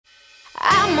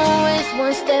I'm always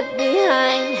one step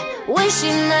behind,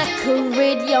 wishing I could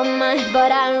read your mind,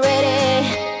 but I'm ready,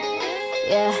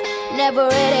 yeah, never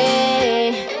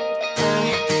ready.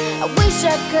 I wish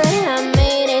I could have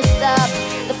made it stop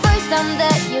the first time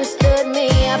that you stood me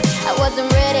up. I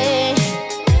wasn't ready,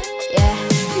 yeah,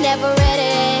 never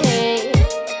ready.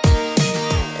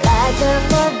 Like a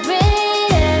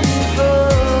forbidden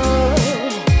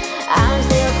fruit, I'm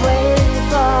still waiting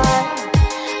for,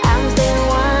 I'm still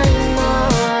wanting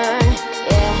more,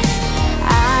 yeah.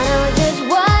 I know just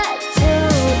what to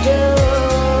do,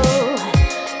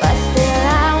 but still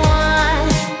I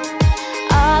want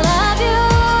all of you.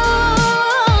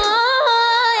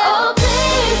 Oh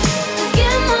please, just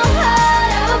give my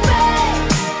heart a break.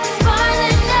 It's more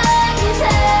than I can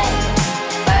take.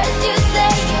 First you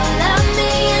say you love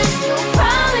me and you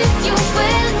promise you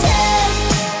will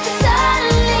change, but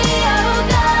suddenly you're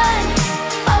gone,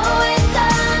 always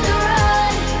on the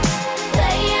run,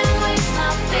 playing with my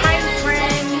Hi feelings.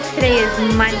 friends, today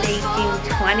is Monday, June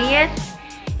 20th.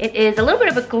 It is a little bit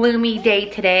of a gloomy day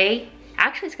today.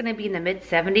 Actually, it's gonna be in the mid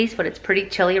 70s, but it's pretty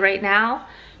chilly right now.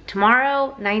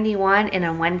 Tomorrow, 91, and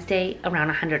on Wednesday, around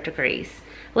 100 degrees.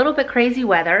 A little bit crazy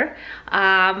weather,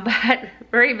 but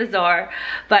very bizarre.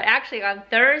 But actually on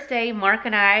Thursday, Mark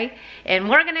and I, and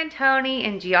Morgan and Tony,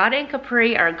 and Giada and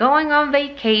Capri are going on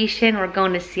vacation. We're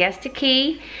going to Siesta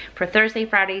Key for Thursday,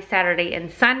 Friday, Saturday,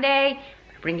 and Sunday.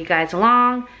 Bring you guys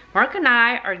along. Mark and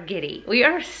I are giddy. We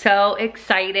are so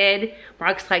excited.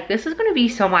 Mark's like, this is gonna be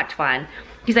so much fun.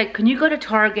 He's like, can you go to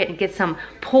Target and get some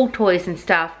pool toys and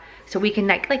stuff so we can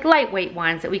like lightweight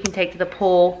ones that we can take to the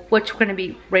pool, which we're gonna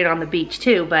be right on the beach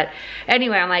too. But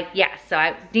anyway, I'm like, yes. So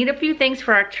I need a few things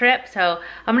for our trip. So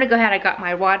I'm gonna go ahead. I got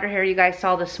my water here you guys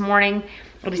saw this morning.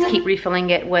 I'll just keep refilling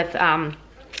it with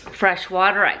fresh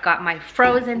water. I got my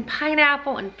frozen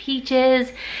pineapple and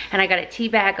peaches, and I got a tea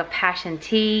bag of passion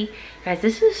tea. Guys,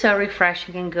 this is so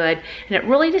refreshing and good, and it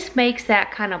really just makes that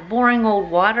kind of boring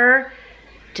old water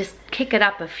just kick it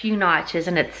up a few notches,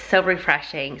 and it's so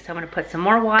refreshing. So I'm gonna put some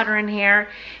more water in here,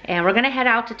 and we're gonna head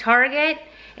out to Target,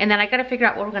 and then I gotta figure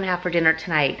out what we're gonna have for dinner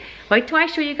tonight. Wait till I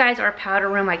show you guys our powder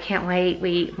room. I can't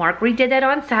wait. Mark redid that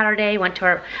on Saturday. Went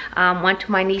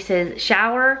to my niece's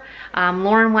shower.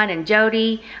 Lauren went and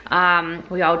Jody.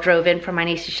 We all drove in from my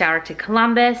niece's shower to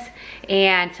Columbus,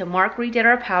 and so Mark redid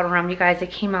our powder room. You guys,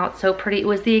 it came out so pretty. It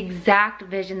was the exact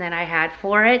vision that I had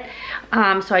for it.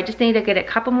 So I just need to get a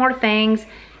couple more things.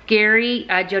 Gary,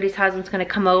 Jody's husband's gonna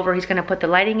come over. He's gonna put the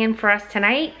lighting in for us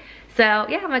tonight. So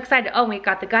yeah, I'm excited. Oh, we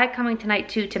got the guy coming tonight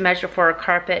too to measure for our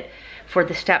carpet for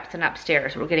the steps and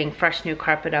upstairs. We're getting fresh new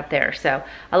carpet up there. So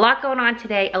a lot going on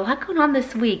today, a lot going on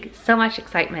this week. So much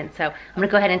excitement. So I'm gonna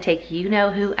go ahead and take you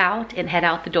know who out and head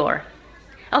out the door.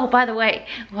 Oh, by the way,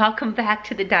 welcome back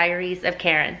to the Diaries of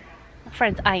Karen.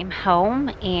 Friends, I am home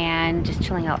and just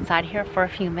chilling outside here for a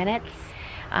few minutes.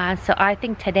 So I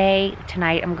think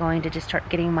tonight I'm going to just start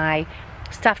getting my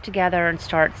stuff together and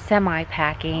start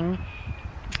semi-packing.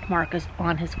 Mark is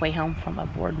on his way home from a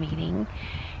board meeting,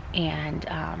 and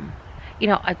you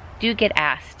know, I do get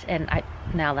asked, and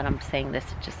now that I'm saying this,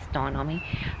 it just dawned on me.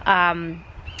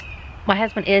 My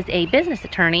husband is a business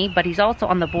attorney, but he's also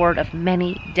on the board of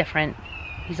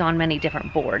he's on many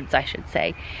different boards, I should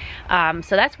say.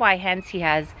 So that's why, hence,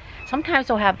 sometimes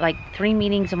he'll have like 3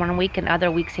 meetings in 1 week, and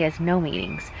other weeks he has no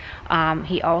meetings.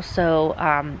 He also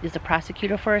is a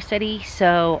prosecutor for a city,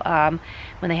 so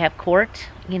when they have court,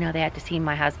 you know, they have to see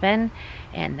my husband,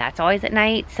 and that's always at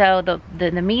night. So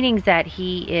the meetings that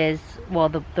he is, well,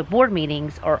 the board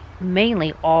meetings are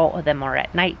mainly, all of them are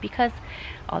at night, because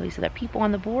all these other people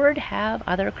on the board have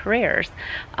other careers.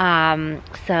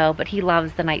 But he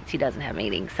loves the nights he doesn't have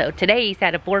meetings. So today he's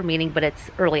had a board meeting, but it's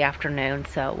early afternoon.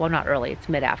 So, well, not early, it's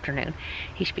mid-afternoon.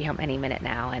 He should be home any minute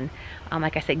now. And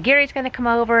like I said, Gary's gonna come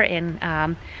over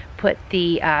and put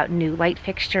the new light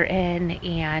fixture in,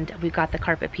 and we've got the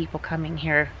carpet people coming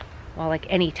here, well, like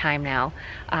any time now,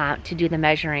 to do the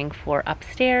measuring for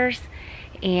upstairs.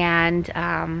 And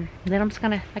then I'm just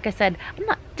gonna, like I said,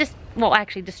 just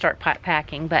start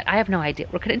packing, but I have no idea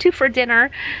what we're gonna do for dinner.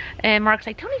 And Mark's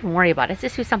like, don't even worry about it. Let's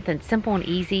just do something simple and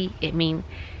easy. I mean,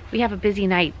 we have a busy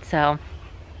night, so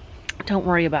don't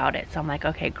worry about it. So I'm like,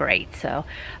 okay, great. So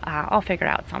I'll figure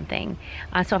out something.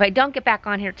 So if I don't get back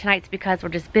on here tonight, it's because we're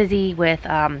just busy with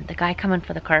the guy coming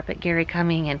for the carpet, Gary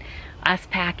coming, and us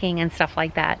packing and stuff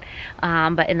like that.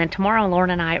 And then tomorrow, Lauren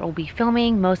and I will be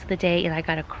filming most of the day, and I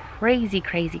got a crazy,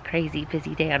 crazy, crazy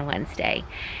busy day on Wednesday.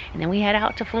 And then we head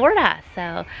out to Florida.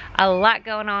 So a lot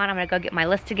going on. I'm gonna go get my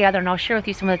list together and I'll share with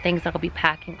you some of the things I'll be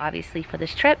packing obviously for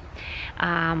this trip.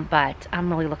 But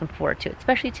I'm really looking forward to it,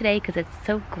 especially today because it's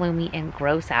so gloomy and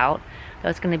gross out. So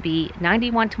it's gonna be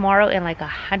 91 tomorrow and like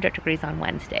 100 degrees on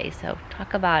Wednesday. So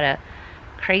talk about a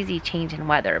crazy change in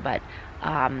weather. But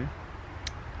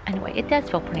anyway, it does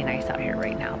feel pretty nice out here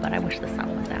right now, but I wish the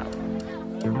sun was out.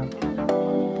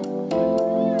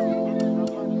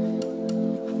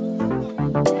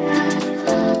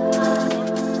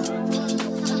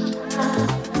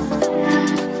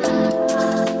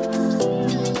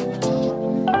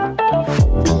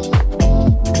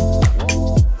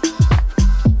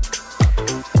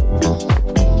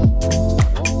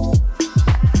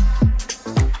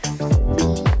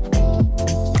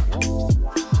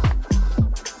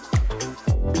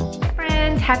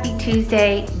 Happy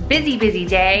Tuesday, busy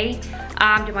day.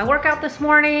 Did my workout this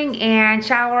morning and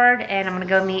showered, and I'm gonna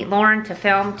go meet Lauren to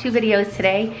film 2 videos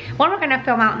today. One we're gonna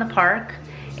film out in the park,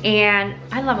 and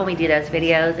I love when we do those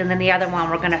videos, and then the other one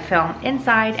we're gonna film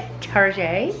inside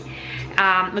Target.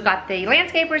 We got the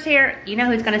landscapers here. You know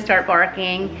who's gonna start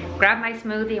barking. Grab my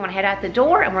smoothie, I wanna head out the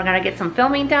door, and we're gonna get some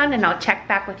filming done, and I'll check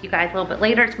back with you guys a little bit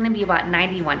later. It's gonna be about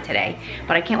 91 today,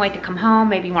 but I can't wait to come home.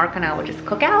 Maybe Mark and I will just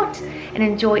cook out and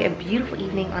enjoy a beautiful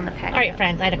evening on the patio. All right,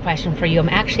 friends, I had a question for you. I'm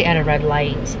actually at a red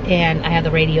light, and I have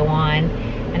the radio on,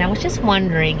 and I was just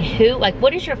wondering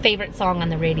what is your favorite song on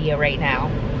the radio right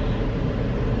now?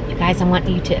 Guys, I want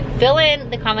you to fill in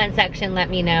the comment section, let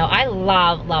me know. I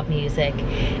love music.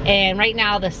 And right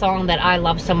now the song that I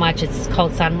love so much, it's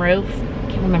called Sunroof. I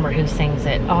can't remember who sings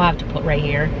it. I'll have to put right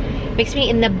here. Makes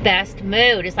me in the best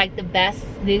mood. It's like the best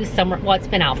new summer, well, it's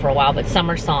been out for a while, but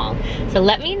summer song. So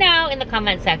let me know in the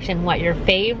comment section what your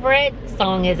favorite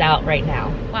song is out right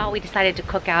now. Well, we decided to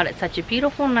cook out. It's such a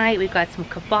beautiful night. We've got some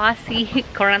kibasi,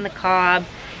 corn on the cob,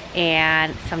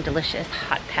 and some delicious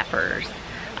hot peppers.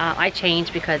 I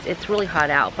changed because it's really hot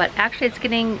out, but actually it's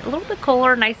getting a little bit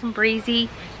cooler, nice and breezy.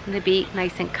 It's gonna be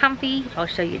nice and comfy. I'll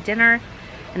show you dinner.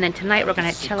 And then tonight we're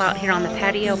gonna chill out here on the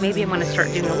patio. Maybe I'm gonna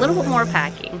start doing a little bit more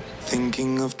packing.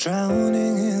 Thinking of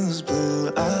drowning in those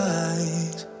blue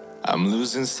eyes. I'm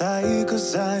losing sight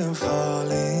cause I am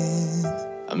falling.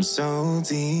 I'm so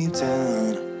deep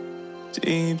down.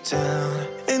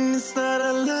 And it's not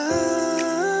a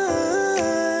lie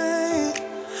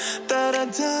that I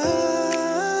die.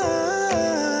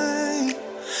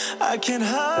 I can't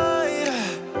hide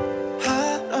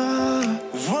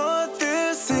what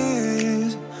this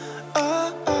is.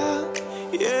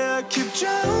 Yeah, I keep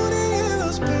drowning in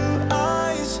those blue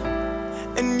eyes,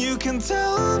 and you can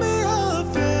tell me all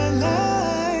of your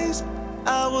lies.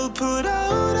 I will put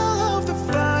out all of the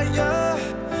fire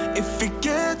if it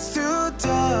gets too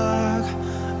dark.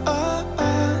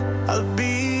 I'll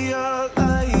be your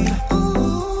light.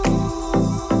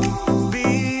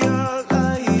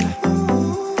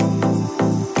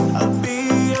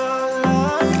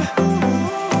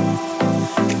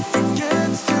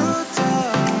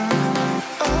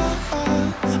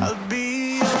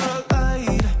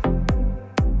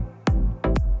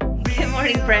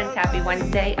 Friends, happy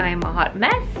Wednesday. I am a hot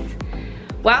mess.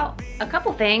 Well, a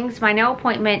couple things. My nail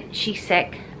appointment, she's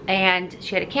sick and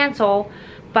she had to cancel,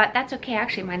 but that's okay.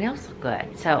 Actually, my nails look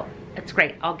good, so it's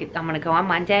great. I'm gonna go on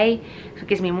Monday, so it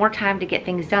gives me more time to get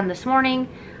things done this morning.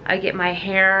 I get my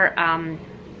hair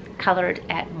colored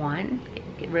at 1,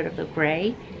 get rid of the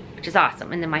gray, which is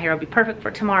awesome, and then my hair will be perfect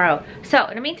for tomorrow. So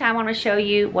in the meantime, I want to show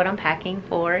you what I'm packing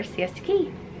for Siesta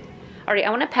Key. All right, I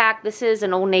want to pack. This is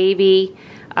an Old Navy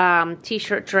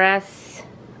t-shirt dress.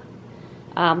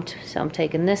 So I'm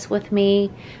taking this with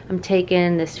me. I'm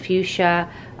taking this fuchsia.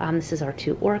 This is our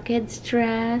 2 orchids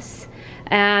dress.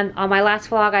 And on my last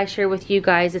vlog I shared with you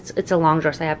guys, it's a long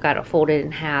dress. I have got it folded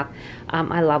in half.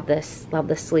 I love this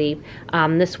sleeve.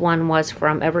 This one was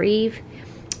from Ever Eve.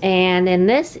 And then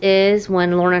this is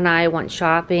when Lauren and I went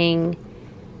shopping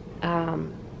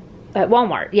at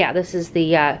Walmart. Yeah, this is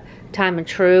the Time and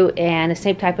True, and the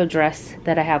same type of dress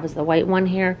that I have is the white one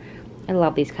here. I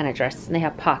love these kind of dresses, and they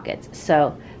have pockets.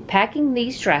 So packing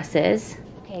these dresses.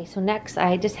 Okay, so next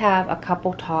I just have a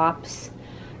couple tops.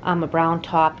 A brown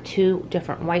top, 2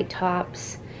 different white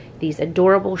tops, these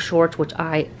adorable shorts, which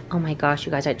oh my gosh,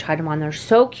 you guys, I tried them on. They're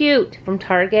so cute, from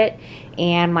Target,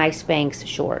 and my Spanx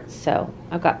shorts. So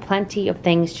I've got plenty of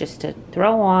things just to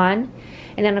throw on.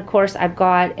 And then of course I've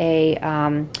got a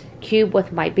cube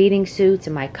with my bathing suits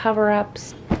and my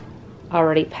cover-ups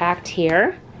already packed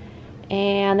here.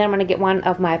 And then I'm gonna get one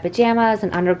of my pajamas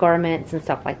and undergarments and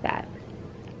stuff like that.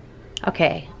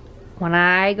 Okay, when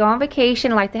I go on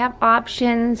vacation, I like to have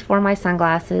options for my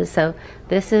sunglasses. So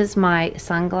this is my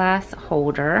sunglass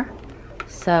holder.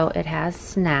 So it has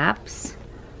snaps.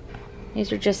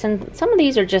 These are just, some of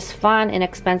these are just fun,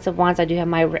 inexpensive ones. I do have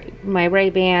my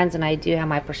Ray-Bans, and I do have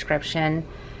my prescription.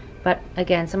 But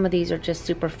again, some of these are just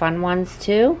super fun ones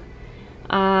too.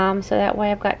 So that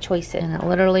way I've got choices. And it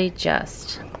literally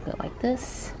just go like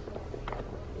this,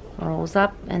 rolls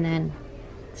up, and then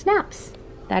snaps.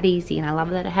 That easy. And I love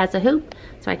that it has a hoop,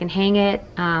 so I can hang it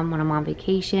when I'm on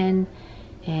vacation,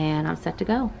 and I'm set to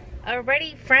go.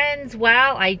 Alrighty, friends,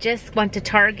 well, I just went to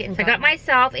Target and I got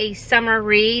myself a summer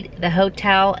read, The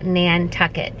Hotel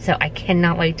Nantucket. So I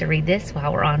cannot wait to read this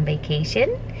while we're on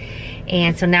vacation.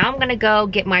 And so now I'm gonna go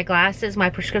get my glasses, my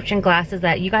prescription glasses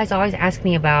that you guys always ask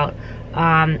me about.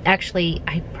 Actually,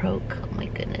 I broke, oh my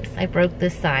goodness, I broke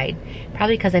this side.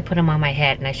 Probably because I put them on my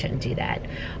head, and I shouldn't do that.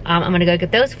 I'm gonna go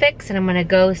get those fixed, and I'm gonna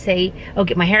go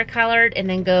get my hair colored, and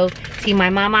then go see my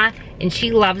mama. And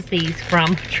she loves these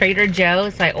from Trader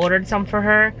Joe's, so I ordered some for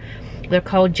her. They're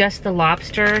called Just the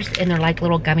Lobsters, and they're like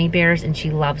little gummy bears, and she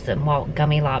loves them. Well,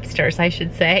 gummy lobsters, I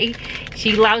should say.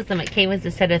 She loves them. It came as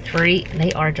a set of 3, and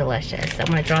they are delicious. So I'm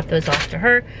gonna drop those off to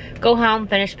her, go home,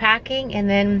 finish packing, and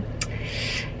then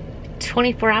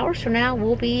 24 hours from now,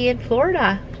 we'll be in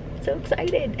Florida. So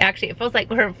excited. Actually, it feels like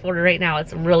we're in Florida right now.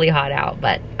 It's really hot out,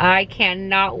 but I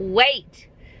cannot wait.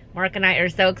 Mark and I are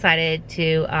so excited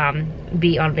to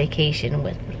be on vacation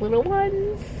with the little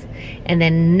ones. And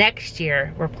then next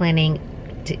year, we're planning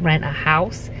to rent a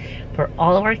house for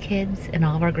all of our kids and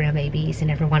all of our grandbabies,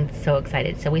 and everyone's so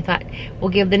excited. So we thought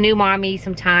we'll give the new mommy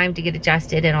some time to get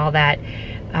adjusted and all that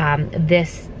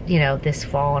this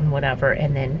fall and whatever,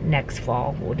 and then next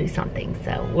fall we'll do something.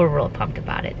 So we're real pumped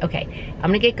about it. Okay, I'm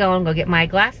gonna get going, go get my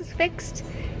glasses fixed,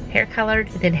 hair colored,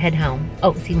 and then head home.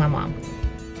 Oh, see my mom.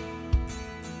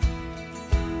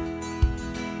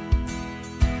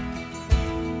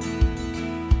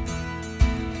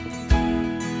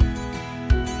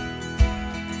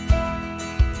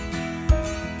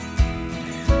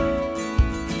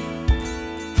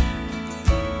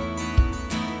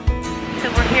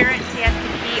 Here at Siesta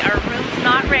Key, our room's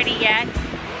not ready yet,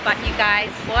 but you guys,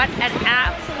 what an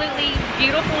absolutely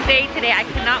beautiful day today. I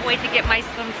cannot wait to get my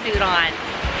swimsuit on.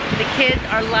 The kids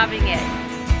are loving it.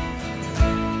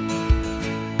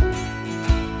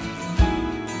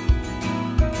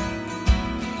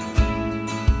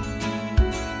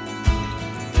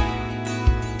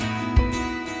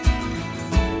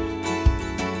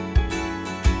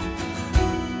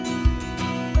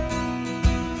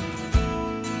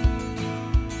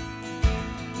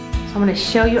 So I'm going to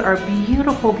show you our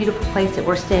beautiful, beautiful place that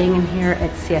we're staying in here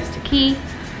at Siesta Key.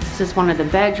 This is one of the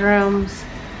bedrooms.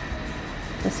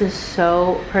 This is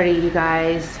so pretty, you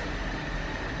guys.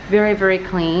 Very, very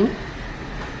clean.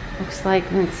 Looks like,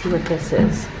 let's see what this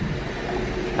is.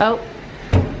 Oh,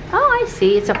 I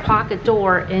see. It's a pocket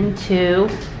door into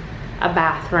a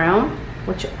bathroom,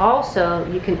 which also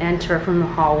you can enter from the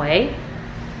hallway.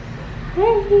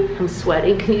 Hey, I'm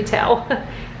sweating, can you tell?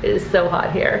 It is so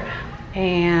hot here.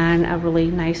 And a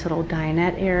really nice little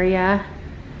dinette area.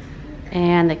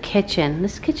 And the kitchen.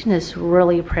 This kitchen is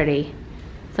really pretty.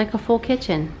 It's like a full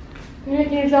kitchen. You're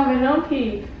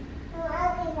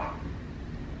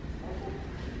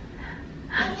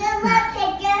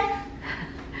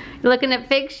looking at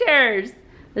pictures.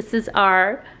 This is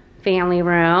our family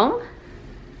room.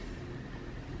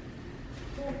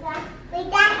 We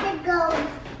got to go.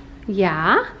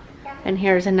 Yeah. And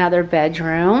here's another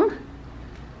bedroom,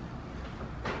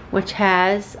 which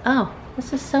has, oh,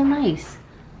 this is so nice.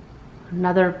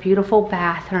 Another beautiful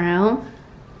bathroom.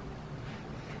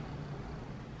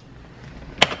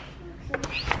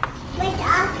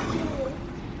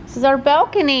 This is our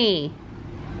balcony.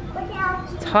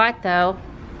 It's hot though.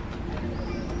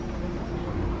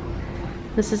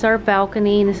 This is our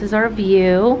balcony, and this is our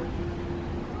view.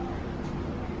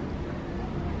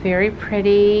 Very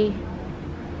pretty.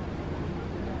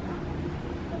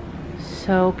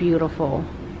 So beautiful.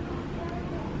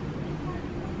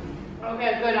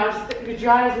 Okay, good.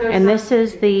 And this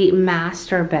is the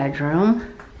master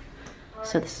bedroom.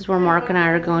 So this is where Mark and I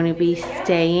are going to be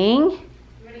staying.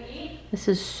 This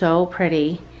is so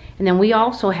pretty. And then we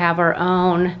also have our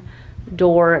own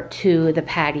door to the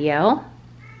patio.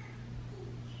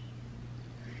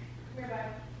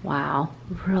 Wow,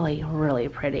 really, really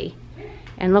pretty.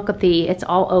 And look at it's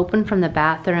all open from the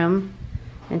bathroom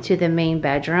into the main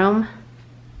bedroom.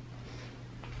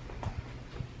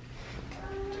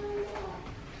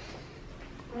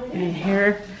 And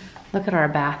here, look at our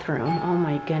bathroom. Oh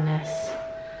my goodness.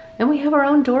 And we have our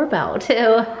own doorbell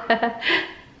too.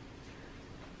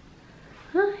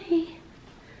 Hi.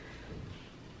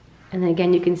 And then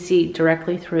again, you can see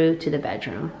directly through to the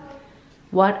bedroom.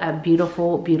 What a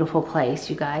beautiful, beautiful place,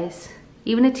 you guys.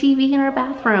 Even a TV in our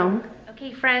bathroom.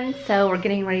 Okay, friends, so we're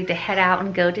getting ready to head out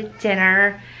and go to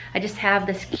dinner. I just have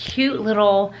this cute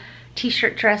little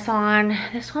t-shirt dress on.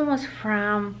 This one was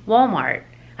from Walmart.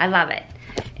 I love it.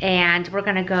 And we're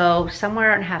gonna go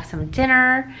somewhere and have some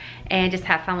dinner and just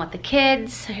have fun with the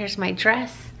kids. So here's my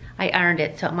dress. I ironed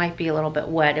it, so it might be a little bit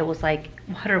wet. It was like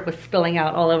water was spilling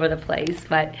out all over the place.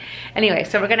 But anyway,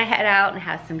 so we're gonna head out and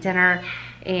have some dinner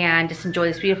and just enjoy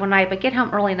this beautiful night, but get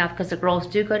home early enough because the girls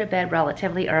do go to bed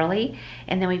relatively early.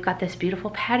 And then we've got this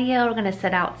beautiful patio. We're gonna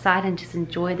sit outside and just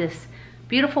enjoy this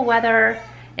beautiful weather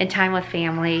and time with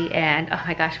family. And oh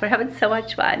my gosh, we're having so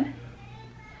much fun.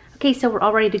 Okay, so we're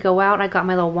all ready to go out. I got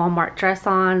my little Walmart dress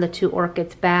on, the 2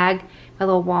 orchids bag, my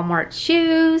little Walmart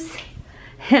shoes,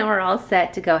 and we're all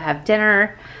set to go have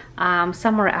dinner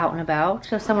somewhere out and about.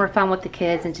 So somewhere fun with the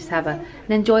kids and just have an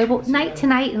enjoyable night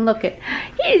tonight. And look at,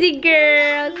 easy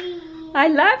girls. I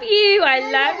love you, I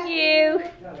love you.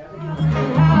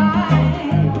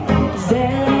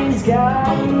 Daddy's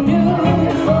got a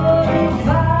new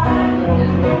 45.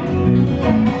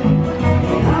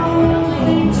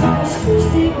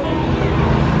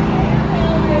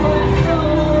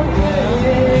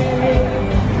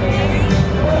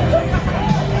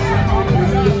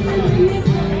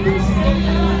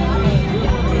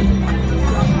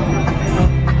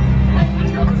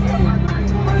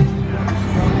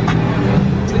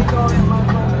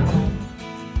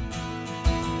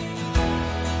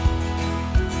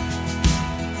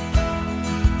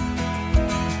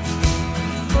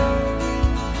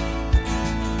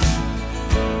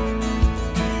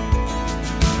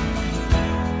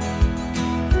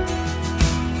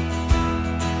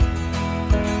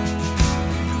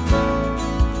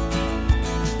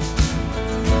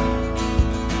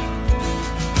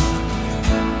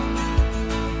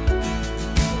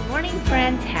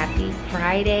 Happy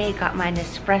Friday. Got my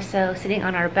Nespresso sitting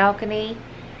on our balcony.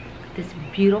 This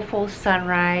beautiful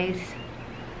sunrise.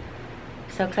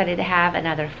 So excited to have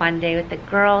another fun day with the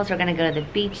girls. We're gonna go to the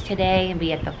beach today and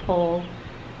be at the pool.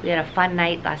 We had a fun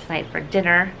night last night for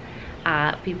dinner.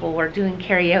 People were doing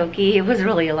karaoke. It was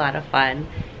really a lot of fun.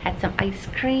 Had some ice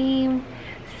cream.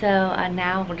 So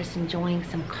now we're just enjoying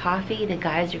some coffee. The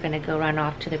guys are gonna go run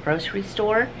off to the grocery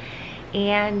store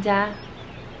and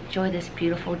enjoy this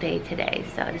beautiful day today.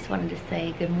 So I just wanted to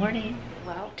say good morning.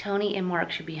 Well, Tony and Mark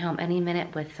should be home any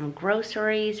minute with some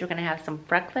groceries. We're gonna have some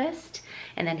breakfast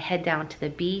and then head down to the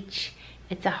beach.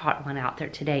 It's a hot one out there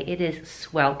today. It is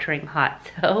sweltering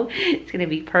hot, so it's gonna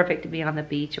be perfect to be on the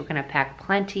beach. We're gonna pack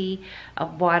plenty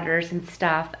of waters and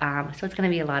stuff, so it's gonna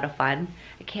be a lot of fun.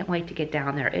 I can't wait to get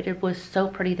down there. It was so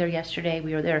pretty there yesterday.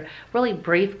 We were there really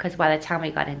brief because by the time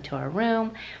we got into our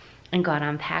room and got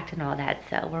unpacked and all that,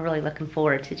 so we're really looking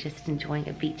forward to just enjoying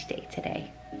a beach day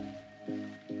today.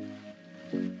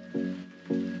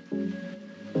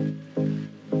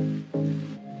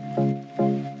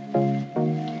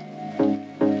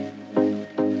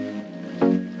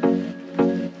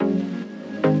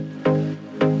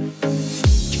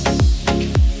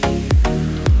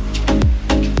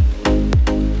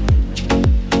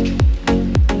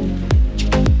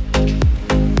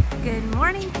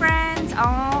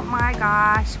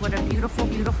 What a beautiful,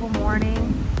 beautiful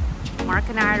morning. Mark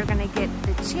and I are gonna get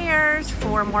the chairs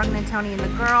for Morgan and Tony and the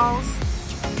girls.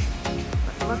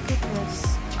 But look at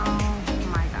this. Oh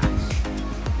my gosh.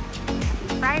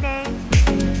 Happy Friday.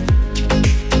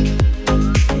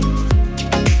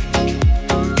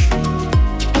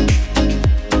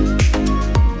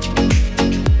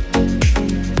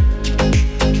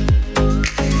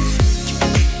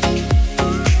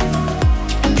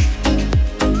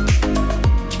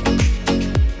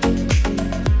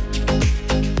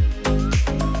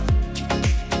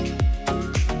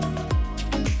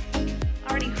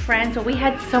 Friends, well, we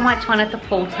had so much fun at the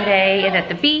pool today and at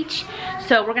the beach,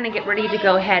 so we're gonna get ready to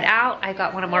go head out. I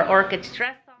got one of our orchids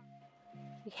dressed on.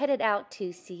 We headed out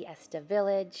to Siesta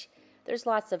Village. There's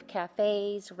lots of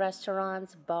cafes,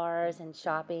 restaurants, bars, and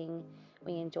shopping.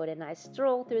 We enjoyed a nice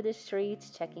stroll through the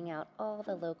streets, checking out all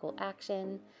the local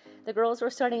action. The girls were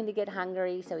starting to get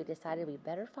hungry, so we decided we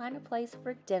better find a place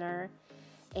for dinner.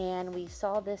 And we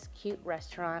saw this cute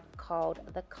restaurant called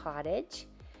The Cottage.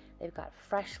 They've got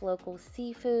fresh local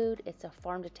seafood. It's a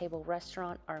farm-to-table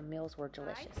restaurant. Our meals were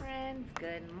delicious. Hi friends,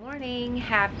 good morning.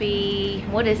 Happy,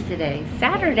 what is today?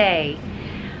 Saturday.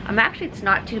 Actually, it's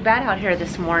not too bad out here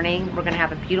this morning. We're gonna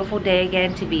have a beautiful day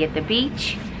again to be at the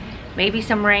beach. Maybe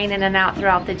some rain in and out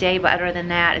throughout the day, but other than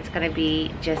that, it's gonna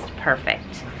be just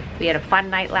perfect. We had a fun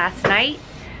night last night,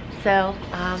 so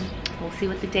we'll see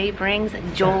what the day brings.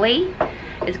 Jolie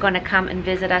is going to come and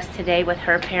visit us today with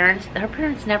her parents. Her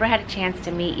parents never had a chance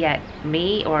to meet yet,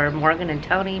 me or Morgan and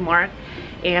Tony, Mark,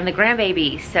 and the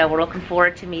grandbabies. So we're looking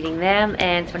forward to meeting them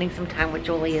and spending some time with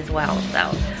Julie as well.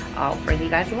 So I'll bring you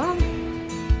guys along.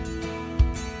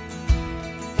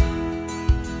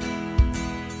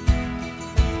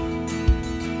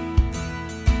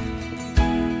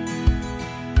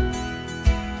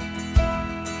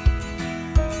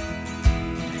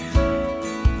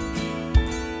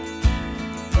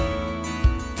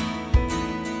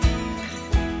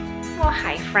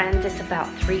 Hi friends, it's about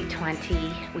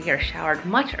 3:20. We are showered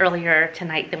much earlier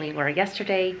tonight than we were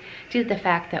yesterday due to the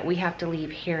fact that we have to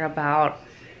leave here about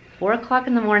 4 o'clock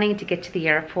in the morning to get to the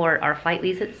airport. Our flight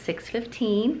leaves at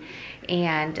 6:15,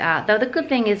 and though the good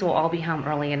thing is we'll all be home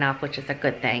early enough, which is a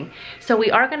good thing. So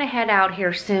we are gonna head out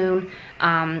here soon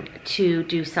to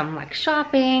do some like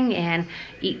shopping and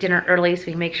eat dinner early, so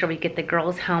we make sure we get the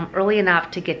girls home early enough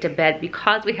to get to bed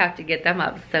because we have to get them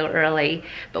up so early.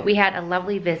 But we had a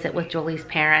lovely visit with Julie's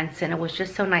parents, and it was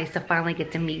just so nice to finally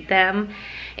get to meet them.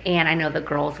 And I know the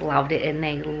girls loved it, and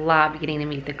they loved getting to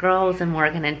meet the girls and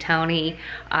Morgan and Tony.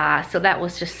 So that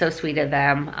was just so sweet of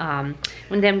them.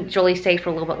 And then Julie stayed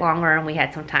for a little bit longer, and we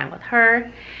had some time with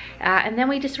her. And then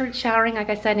we just started showering,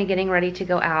 like I said, and getting ready to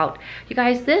go out. You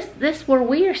guys, this where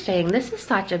we are staying, this is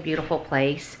such a beautiful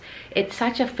place. It's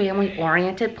such a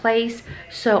family-oriented place,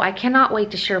 so I cannot wait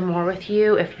to share more with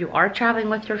you if you are traveling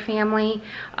with your family,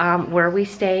 where we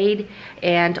stayed,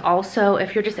 and also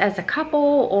if you're just as a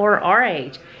couple or our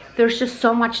age. There's just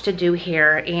so much to do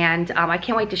here, and I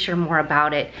can't wait to share more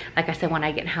about it. Like I said, when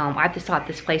I get home, I just thought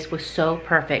this place was so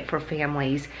perfect for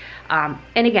families. And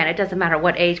again, it doesn't matter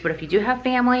what age, but if you do have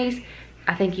families,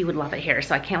 I think you would love it here.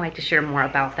 So I can't wait to share more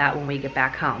about that when we get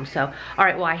back home. So, all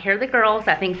right, well, I hear the girls.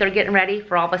 I think they're getting ready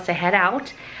for all of us to head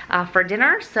out for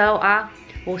dinner. So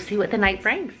we'll see what the night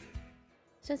brings.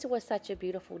 Since it was such a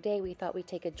beautiful day, we thought we'd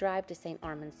take a drive to St.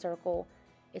 Armand's Circle.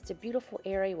 It's a beautiful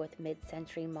area with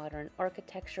mid-century modern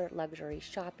architecture, luxury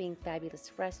shopping,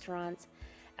 fabulous restaurants,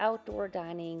 outdoor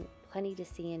dining, plenty to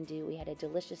see and do. We had a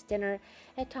delicious dinner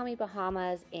at Tommy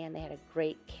Bahama's, and they had a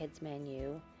great kids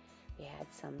menu. We had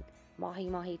some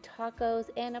mahi-mahi tacos,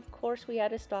 and of course we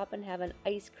had to stop and have an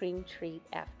ice cream treat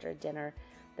after dinner.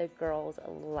 The girls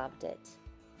loved it.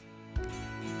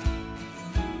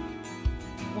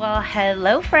 Well,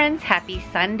 hello friends, happy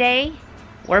Sunday.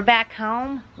 We're back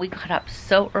home. We got up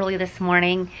so early this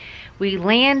morning. We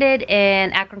landed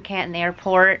in Akron Canton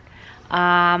Airport,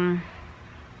 I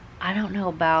don't know,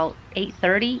 about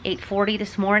 8:30, 8:40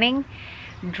 this morning.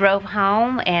 Drove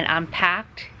home and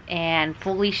unpacked and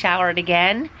fully showered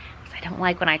again, because I don't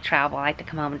like when I travel. I like to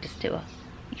come home and just do a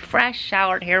fresh,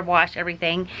 showered, hair wash,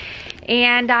 everything.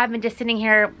 And I've been just sitting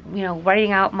here, you know,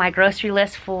 writing out my grocery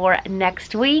list for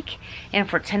next week and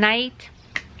for tonight.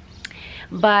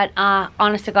 But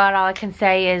honest to God, all I can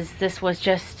say is this was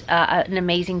just an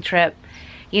amazing trip.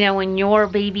 You know, when your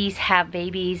babies have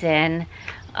babies and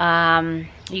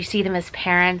you see them as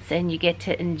parents and you get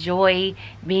to enjoy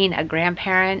being a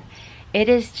grandparent, it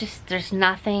is just, there's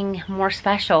nothing more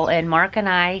special. And Mark and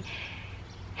I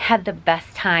had the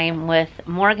best time with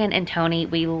Morgan and Tony.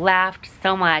 We laughed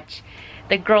so much.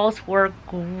 The girls were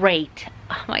great.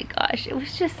 Oh my gosh,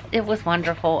 it was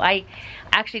wonderful. I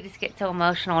actually just get so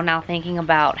emotional now thinking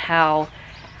about how,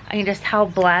 I mean, just how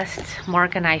blessed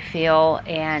Mark and I feel,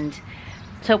 and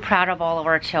so proud of all of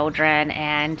our children.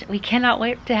 And we cannot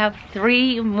wait to have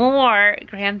 3 more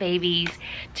grandbabies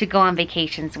to go on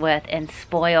vacations with and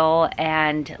spoil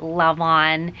and love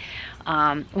on.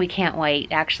 We can't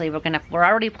wait. Actually, we're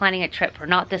already planning a trip for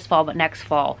not this fall but next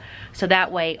fall, so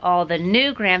that way all the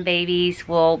new grandbabies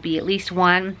will be at least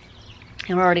one,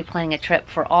 and we're already planning a trip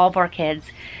for all of our kids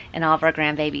and all of our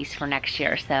grandbabies for next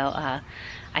year. So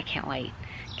I can't wait,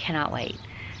 cannot wait.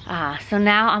 So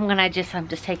now I'm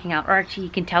just taking out Archie. You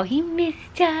can tell he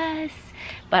missed us.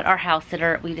 But our house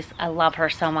sitter, I love her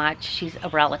so much. She's a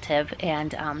relative,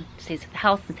 and stays at the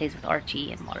house and stays with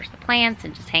Archie and waters the plants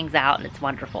and just hangs out, and it's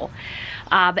wonderful.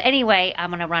 But anyway, I'm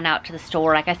gonna run out to the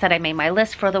store. Like I said, I made my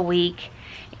list for the week,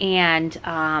 and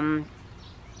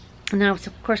then I,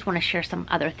 of course, want to share some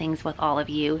other things with all of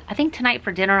you. I think tonight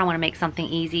for dinner, I want to make something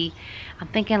easy. I'm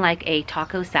thinking like a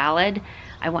taco salad.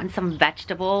 I want some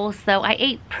vegetables. So I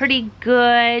ate pretty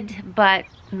good, but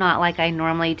not like I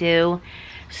normally do.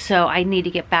 So I need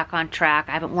to get back on track.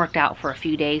 I haven't worked out for a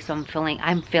few days, so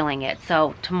I'm feeling it.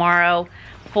 So tomorrow,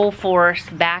 full force,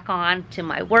 back on to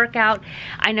my workout.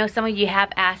 I know some of you have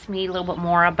asked me a little bit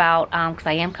more about, because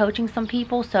I am coaching some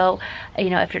people. So, you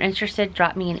know, if you're interested,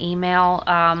 drop me an email.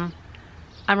 I'm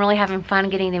really having fun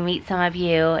getting to meet some of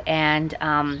you, and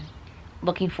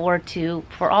looking forward to,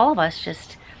 for all of us,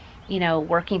 just, you know,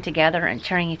 working together and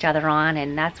cheering each other on.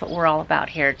 And that's what we're all about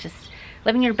here, just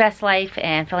living your best life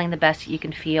and feeling the best that you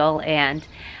can feel. And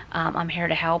I'm here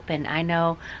to help, and I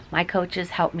know my coaches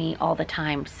help me all the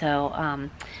time, so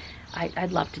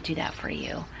I'd love to do that for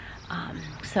you.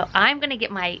 So I'm gonna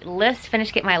get my list,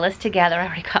 get my list together. I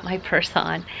already got my purse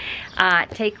on.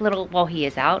 Take little, well, he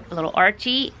is out, little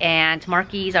Archie, and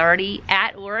Marky's already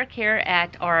at work here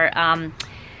at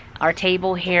our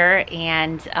table here,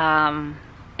 and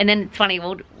then it's funny,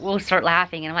 we'll start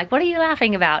laughing, and I'm like, what are you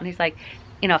laughing about? And he's like,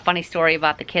 you know, a funny story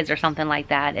about the kids or something like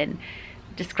that, and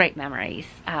just great memories.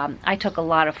 I took a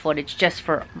lot of footage just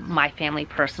for my family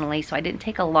personally, so I didn't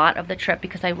take a lot of the trip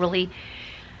because I wanted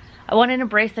to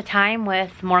embrace the time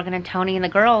with Morgan and Tony and the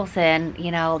girls, and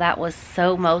you know, that was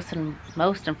so most and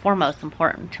foremost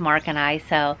important to Mark and I.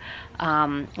 So a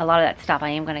lot of that stuff I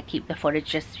am going to keep the footage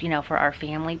just, you know, for our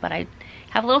family, but I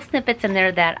have little snippets in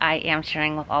there that I am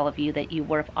sharing with all of you that you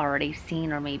would have already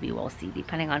seen, or maybe will see,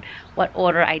 depending on what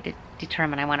order I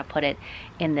determine I want to put it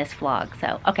in this vlog.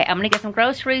 So okay, I'm gonna get some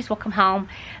groceries, we'll come home,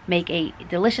 make a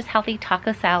delicious healthy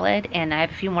taco salad, and I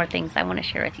have a few more things I want to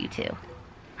share with you too. All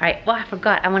right, well, I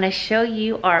forgot, I want to show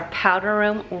you our powder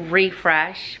room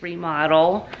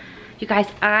remodel. You guys,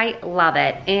 I love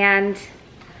it. And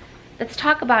let's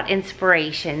talk about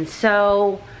inspiration.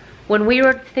 So when we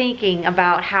were thinking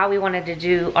about how we wanted to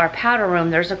do our powder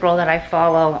room, there's a girl that I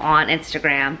follow on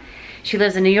Instagram. She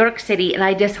lives in New York City, and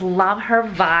I just love her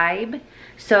vibe.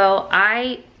 So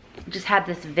I just had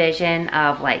this vision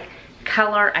of like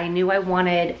color. I knew I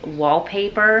wanted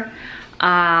wallpaper,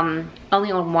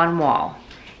 only on one wall.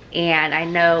 And I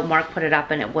know Mark put it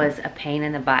up and it was a pain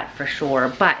in the butt for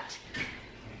sure, but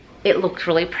it looks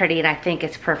really pretty, and I think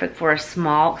it's perfect for a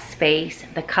small space.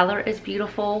 The color is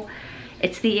beautiful.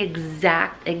 It's the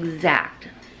exact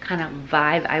kind of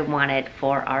vibe I wanted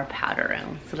for our powder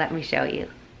room. So let me show you.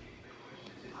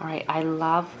 All right, I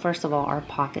love, first of all, our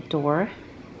pocket door.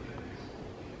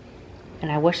 And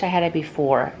I wish I had it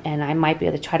before, and I might be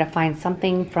able to try to find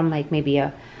something from like maybe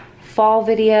a fall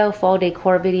video, fall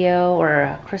decor video, or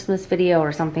a Christmas video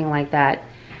or something like that.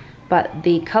 But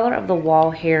the color of the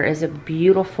wall here is a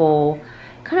beautiful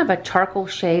kind of a charcoal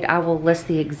shade. I will list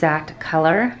the exact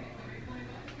color.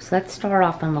 So let's start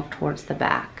off and look towards the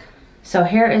back. So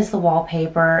here is the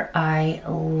wallpaper. I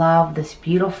love this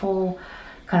beautiful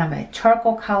kind of a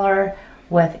charcoal color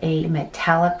with a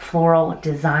metallic floral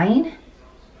design.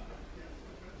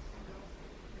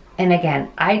 And again,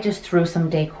 I just threw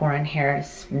some decor in here.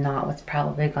 It's not what's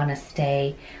probably gonna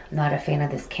stay. I'm not a fan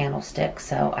of this candlestick,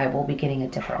 so I will be getting a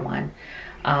different one.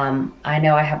 I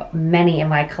know I have many in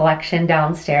my collection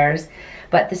downstairs,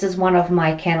 but this is one of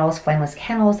my candles, flameless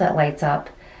candles, that lights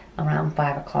up around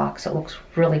 5 o'clock, so it looks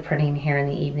really pretty in here in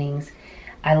the evenings.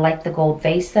 I like the gold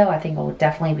vase though. I think I will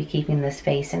definitely be keeping this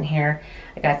vase in here.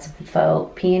 I got some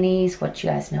faux peonies, which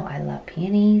you guys know I love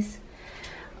peonies.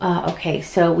 Okay,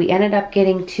 so we ended up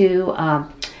getting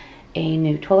a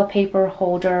new toilet paper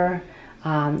holder.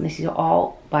 This is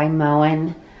all by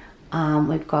Moen.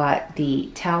 We've got the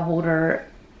towel holder.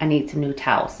 I need some new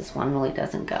towels. This one really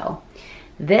doesn't go.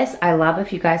 This I love.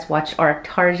 If you guys watch our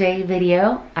Target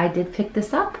video, I did pick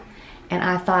this up, and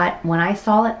I thought when I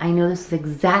saw it, I knew this is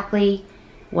exactly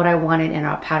what I wanted in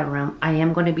our powder room. I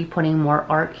am going to be putting more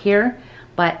art here,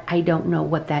 but I don't know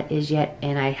what that is yet,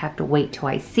 and I have to wait till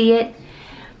I see it.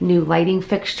 New lighting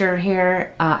fixture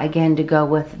here, again to go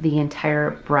with the entire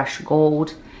brushed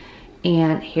gold.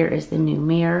 And here is the new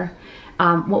mirror.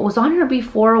 What was on here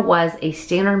before was a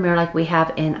standard mirror like we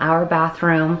have in our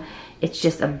bathroom. It's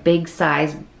just a big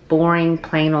size, boring,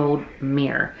 plain old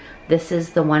mirror. This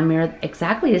is the one mirror,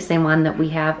 exactly the same one that we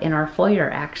have in our foyer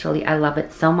actually. I love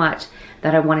it so much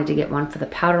that I wanted to get one for the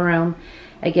powder room.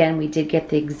 Again, we did get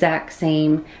the exact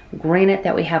same granite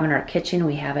that we have in our kitchen.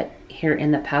 We have it here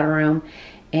in the powder room.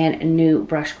 And new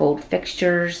brushed gold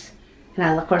fixtures.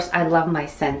 And of course, I love my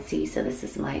Scentsy. So this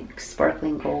is my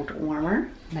sparkling gold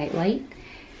warmer, night light.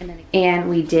 And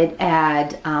we did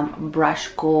add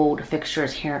brushed gold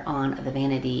fixtures here on the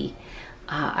vanity.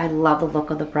 I love the look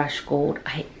of the brushed gold.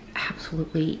 I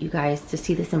absolutely, you guys, to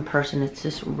see this in person, it's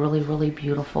just really, really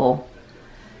beautiful.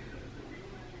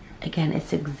 Again,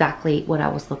 it's exactly what I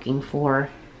was looking for.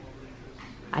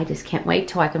 I just can't wait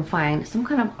till I can find some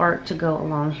kind of art to go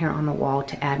along here on the wall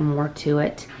to add more to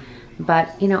it.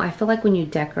 But, you know, I feel like when you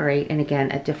decorate, and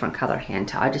again, a different color hand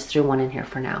towel, I just threw one in here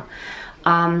for now.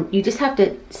 You just have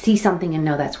to see something and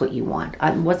know that's what you want.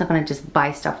 I wasn't going to just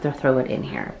buy stuff to throw it in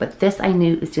here. But this I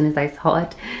knew as soon as I saw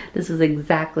it, this was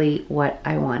exactly what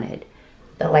I wanted.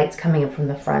 The light's coming in from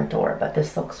the front door, but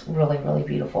this looks really, really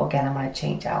beautiful. Again, I'm going to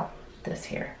change out this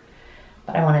here.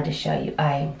 But I wanted to show you,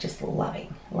 I'm just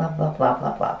loving, love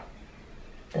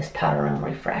this Powder Room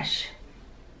Refresh.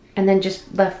 And then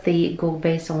just left the gold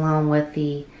base alone with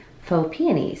the faux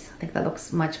peonies. I think that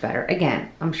looks much better.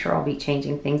 Again, I'm sure I'll be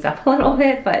changing things up a little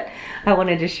bit, but I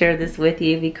wanted to share this with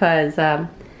you because, I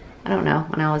don't know,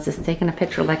 when I was just taking a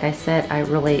picture, like I said, I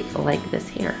really like this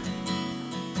here.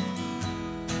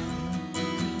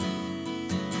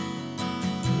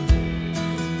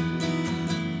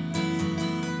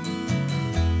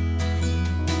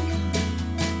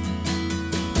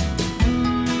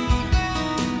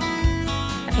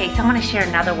 Okay, so I want to share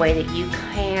another way that you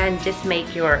can just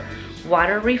make your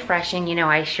water refreshing. You know,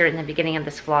 I shared in the beginning of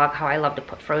this vlog how I love to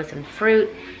put frozen fruit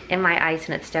in my ice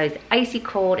and it stays icy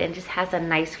cold and just has a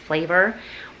nice flavor.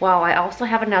 Well, I also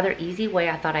have another easy way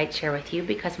I thought I'd share with you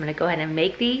because I'm going to go ahead and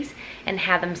make these and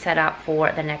have them set up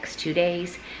for the next 2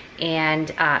 days.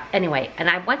 And anyway,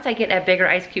 once I get a bigger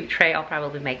ice cube tray, I'll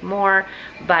probably make more.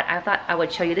 But I thought I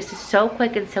would show you. This is so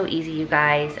quick and so easy, you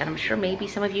guys. And I'm sure maybe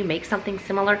some of you make something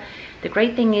similar. The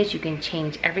great thing is you can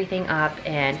change everything up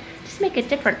and just make it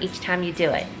different each time you do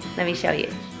it. Let me show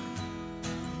you.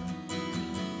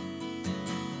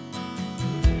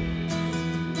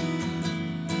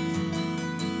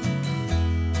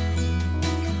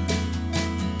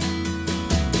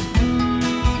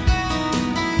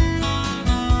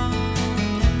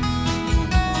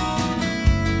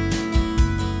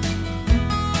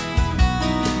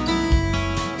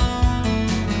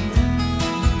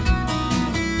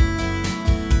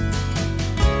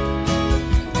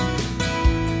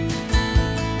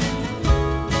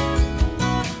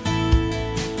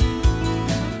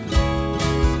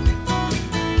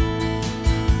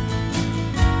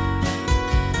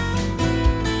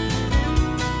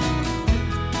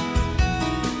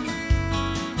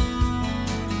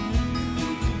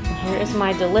 Here's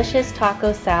my delicious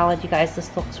taco salad. You guys,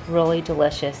 this looks really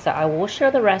delicious. So I will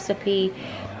share the recipe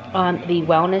on the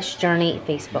Wellness Journey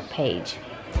Facebook page.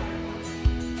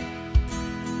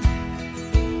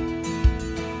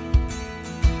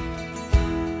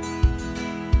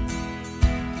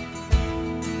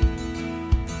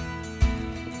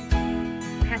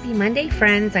 Happy Monday,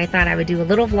 friends. I thought I would do a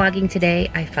little vlogging today.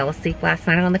 I fell asleep last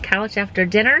night on the couch after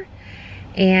dinner.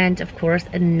 And of course,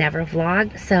 I never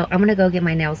vlogged. So I'm gonna go get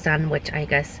my nails done, which I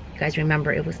guess you guys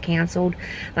remember it was canceled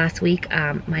last week.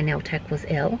 My nail tech was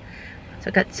ill. So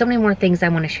I've got so many more things I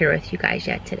wanna share with you guys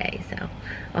yet today. So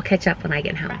I'll catch up when I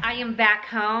get home. I am back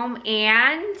home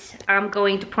and I'm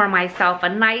going to pour myself a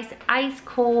nice ice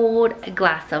cold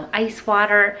glass of ice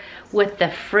water with the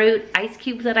fruit ice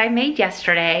cubes that I made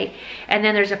yesterday. And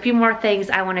then there's a few more things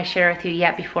I wanna share with you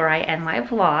yet before I end my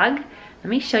vlog. Let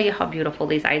me show you how beautiful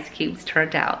these ice cubes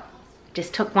turned out.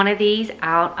 Just took one of these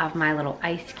out of my little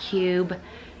ice cube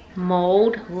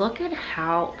mold. Look at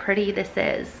how pretty this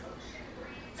is.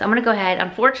 So I'm gonna go ahead,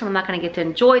 unfortunately I'm not gonna get to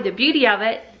enjoy the beauty of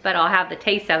it, but I'll have the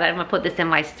taste of it. I'm gonna put this in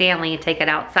my Stanley and take it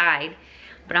outside.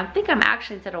 But I think I'm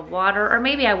actually, instead of water, or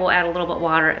maybe I will add a little bit of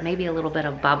water and maybe a little bit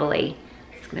of bubbly.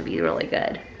 It's gonna be really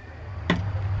good.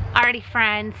 Alrighty,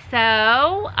 friends, so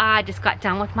I just got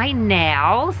done with my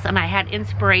nails and I had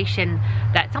inspiration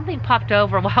that something popped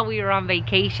over while we were on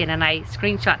vacation and I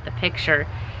screenshot the picture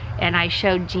and I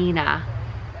showed Gina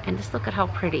and just look at how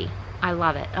pretty. I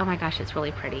love it. Oh my gosh, it's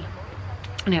really pretty.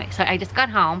 Anyway, so I just got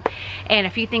home and a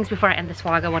few things before I end this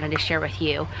vlog I wanted to share with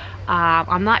you.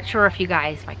 I'm not sure if you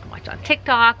guys like watch on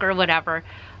TikTok or whatever.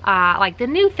 Like the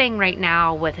new thing right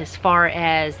now with as far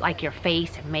as like your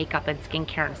face and makeup and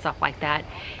skincare and stuff like that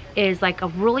is like a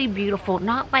really beautiful,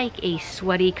 not like a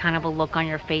sweaty kind of a look on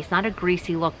your face, not a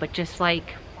greasy look, but just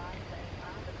like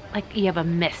you have a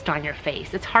mist on your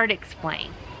face. It's hard to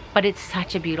explain, but it's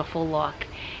such a beautiful look.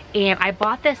 And I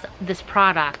bought this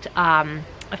product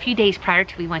a few days prior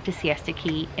to we went to Siesta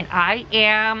Key and I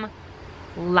am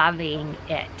loving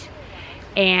it.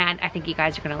 And I think you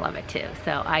guys are gonna love it too.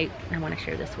 So I wanna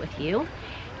share this with you.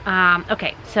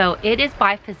 Okay, so it is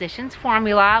by Physicians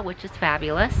Formula, which is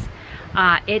fabulous.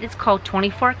 It is called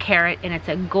 24 Karat and it's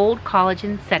a gold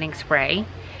collagen setting spray.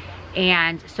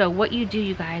 And so what you do,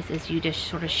 you guys, is you just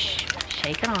sort of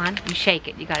shake it on. You shake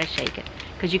it, you gotta shake it.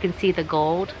 Because you can see the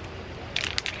gold.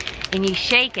 And you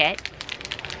shake it.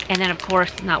 And then of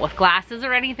course, not with glasses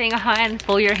or anything on,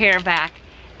 pull your hair back.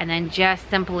 And then just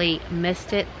simply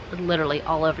mist it literally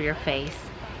all over your face.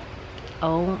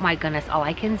 Oh my goodness, all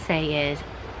I can say is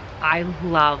I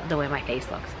love the way my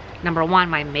face looks. Number one,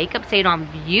 my makeup stayed on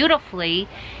beautifully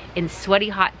in sweaty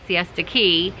hot Siesta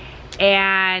Key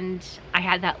and I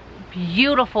had that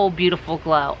beautiful, beautiful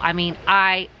glow. I mean,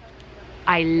 I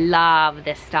love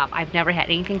this stuff. I've never had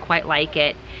anything quite like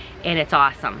it and it's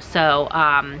awesome. So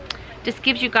Just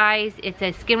gives you guys, it's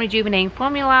a skin rejuvenating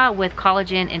formula with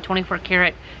collagen and 24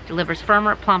 karat, delivers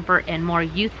firmer, plumper, and more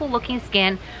youthful looking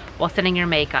skin while setting your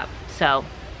makeup. So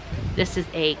this is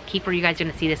a keeper. You guys are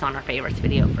gonna see this on our favorites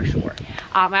video for sure.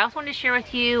 I also wanted to share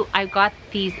with you, I got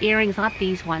these earrings, not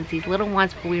these ones, these little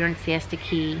ones we were in Siesta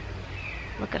Key.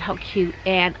 Look at how cute.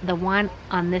 And the one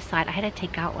on this side, I had to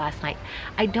take out last night.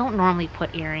 I don't normally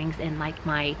put earrings in like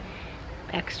my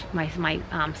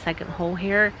second hole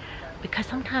here, because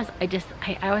sometimes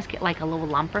I always get like a little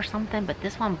lump or something, but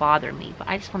this one bothered me. But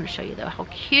I just want to show you though how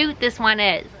cute this one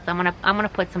is. So I'm gonna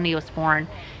put some Neosporin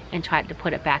and try to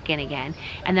put it back in again.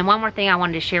 And then one more thing I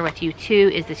wanted to share with you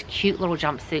too is this cute little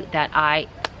jumpsuit that I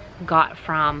got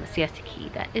from Siesta Key.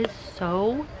 That is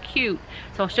so cute.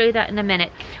 So I'll show you that in a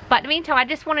minute. But in the meantime, I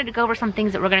just wanted to go over some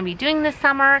things that we're going to be doing this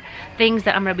summer, things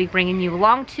that I'm going to be bringing you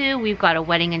along to. We've got a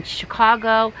wedding in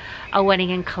Chicago, a wedding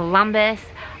in Columbus.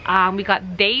 We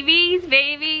got babies.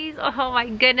 Oh my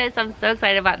goodness, I'm so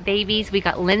excited about babies. We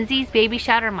got Lindsay's baby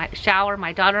shower,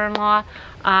 my daughter-in-law.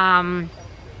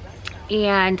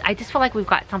 And I just feel like we've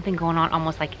got something going on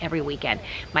almost like every weekend.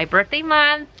 My birthday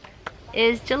month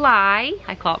is July.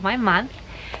 I call it my month.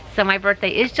 So my birthday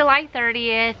is July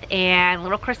 30th and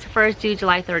little Christopher is due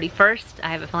July 31st.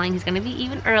 I have a feeling he's gonna be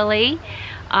even early.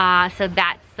 So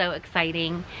that's so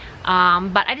exciting.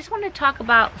 But I just want to talk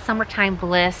about summertime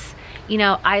bliss. You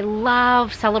know, I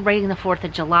love celebrating the 4th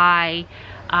of July.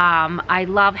 I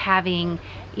love having,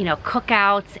 you know,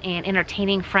 cookouts and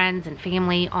entertaining friends and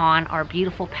family on our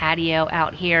beautiful patio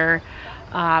out here.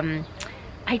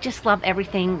 I just love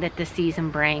everything that this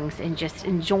season brings and just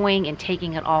enjoying and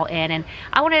taking it all in. And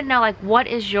I want to know, like, what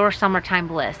is your summertime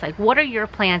bliss? Like, what are your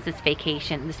plans this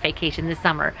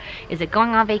summer? Is it going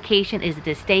on vacation? Is it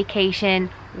a staycation?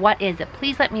 What is it?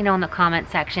 Please let me know in the comment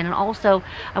section. And also,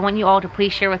 I want you all to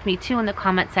please share with me too in the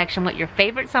comment section what your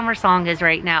favorite summer song is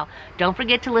right now. Don't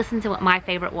forget to listen to what my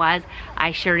favorite was.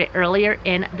 I shared it earlier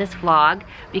in this vlog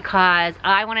because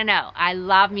I want to know. I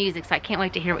love music, so I can't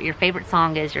wait to hear what your favorite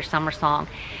song is, your summer song.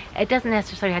 It doesn't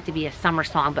necessarily have to be a summer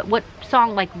song, but what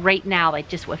song, like right now, like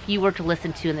just if you were to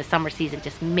listen to in the summer season,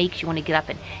 just makes you want to get up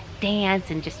and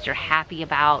dance and just you're happy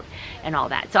about and all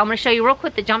that. So I'm going to show you real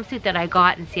quick the jumpsuit that I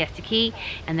got in Siesta Key,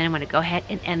 and then I'm going to go ahead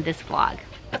and end this vlog.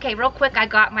 Okay, real quick, I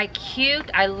got my cute,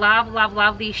 I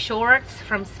love these shorts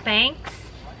from Spanx.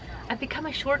 I've become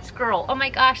a shorts girl. Oh my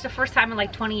gosh, the first time in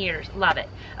like 20 years. Love it.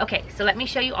 Okay, so let me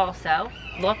show you also.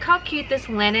 Look how cute this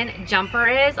linen jumper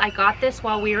is. I got this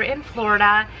while we were in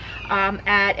Florida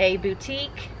at a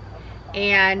boutique.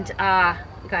 And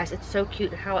you guys, it's so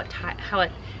cute how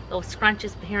it little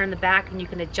scrunches here in the back, and you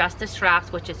can adjust the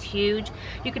straps, which is huge.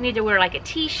 You can either wear like a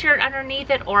t-shirt underneath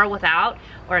it or without,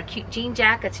 or a cute jean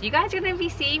jacket. So you guys are gonna be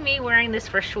seeing me wearing this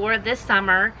for sure this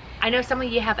summer. I know some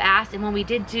of you have asked, and when we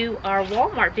did do our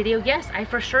Walmart video, yes, I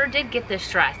for sure did get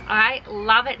this dress. I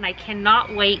love it and I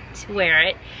cannot wait to wear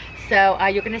it. So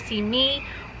you're gonna see me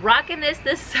rocking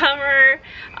this summer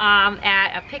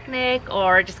at a picnic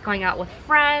or just going out with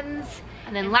friends.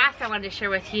 And then last, I wanted to share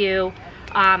with you,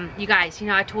 you guys, you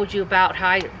know, I told you about how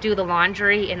I do the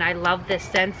laundry, and I love this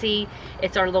Scentsy.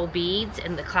 It's our little beads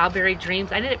and the Cloudberry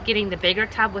Dreams. I ended up getting the bigger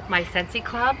tub with my Scentsy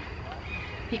Club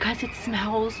because it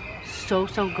smells so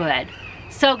good.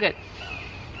 So good.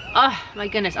 Oh my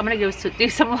goodness, I'm gonna go do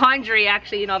some laundry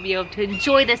actually, and I'll be able to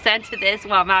enjoy the scent of this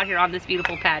while I'm out here on this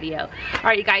beautiful patio. All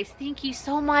right, you guys, thank you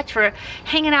so much for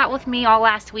hanging out with me all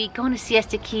last week, going to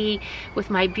Siesta Key with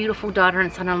my beautiful daughter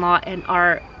and son-in-law and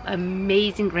our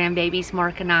amazing grandbabies,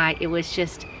 Mark and I. It was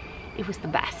the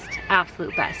best,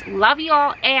 absolute best. Love you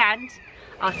all, and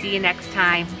I'll see you next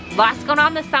time. Lots going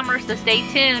on this summer, so stay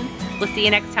tuned. We'll see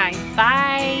you next time.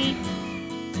 Bye.